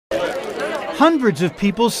Hundreds of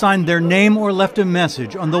people signed their name or left a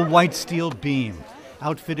message on the white steel beam,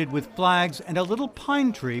 outfitted with flags and a little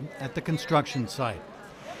pine tree at the construction site.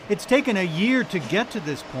 It's taken a year to get to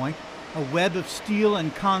this point, a web of steel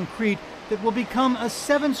and concrete that will become a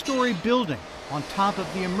 7-story building on top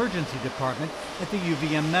of the emergency department at the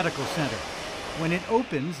UVM Medical Center. When it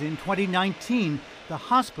opens in 2019, the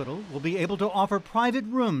hospital will be able to offer private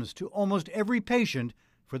rooms to almost every patient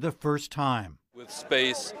for the first time. With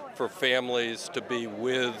space for families to be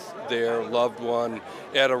with their loved one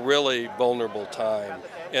at a really vulnerable time.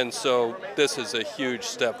 And so this is a huge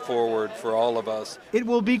step forward for all of us. It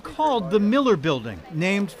will be called the Miller Building,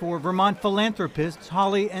 named for Vermont philanthropists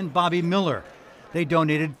Holly and Bobby Miller. They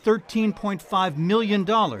donated $13.5 million,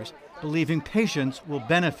 believing patients will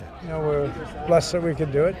benefit. We're blessed that we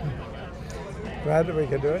could do it. Glad that we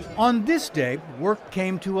could do it. On this day, work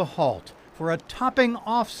came to a halt for a topping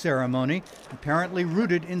off ceremony apparently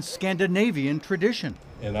rooted in Scandinavian tradition.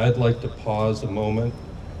 And I'd like to pause a moment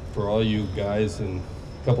for all you guys and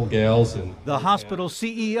a couple gals. The hospital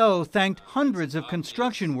CEO thanked hundreds of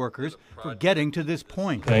construction workers for getting to this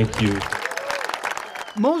point. Thank you.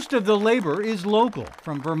 Most of the labor is local,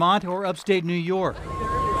 from Vermont or upstate New York.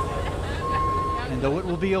 And though it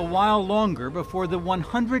will be a while longer before the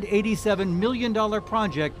 $187 million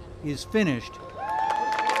project is finished,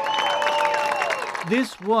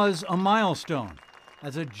 this was a milestone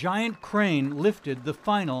as a giant crane lifted the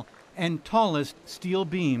final and tallest steel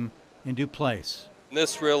beam into place.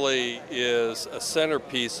 This really is a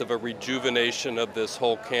centerpiece of a rejuvenation of this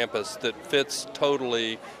whole campus that fits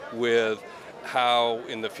totally with how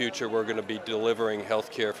in the future we're going to be delivering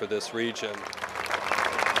health care for this region.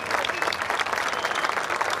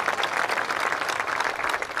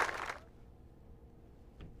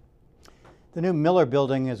 The new Miller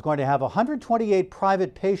Building is going to have 128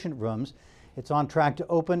 private patient rooms. It's on track to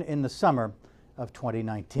open in the summer of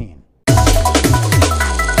 2019.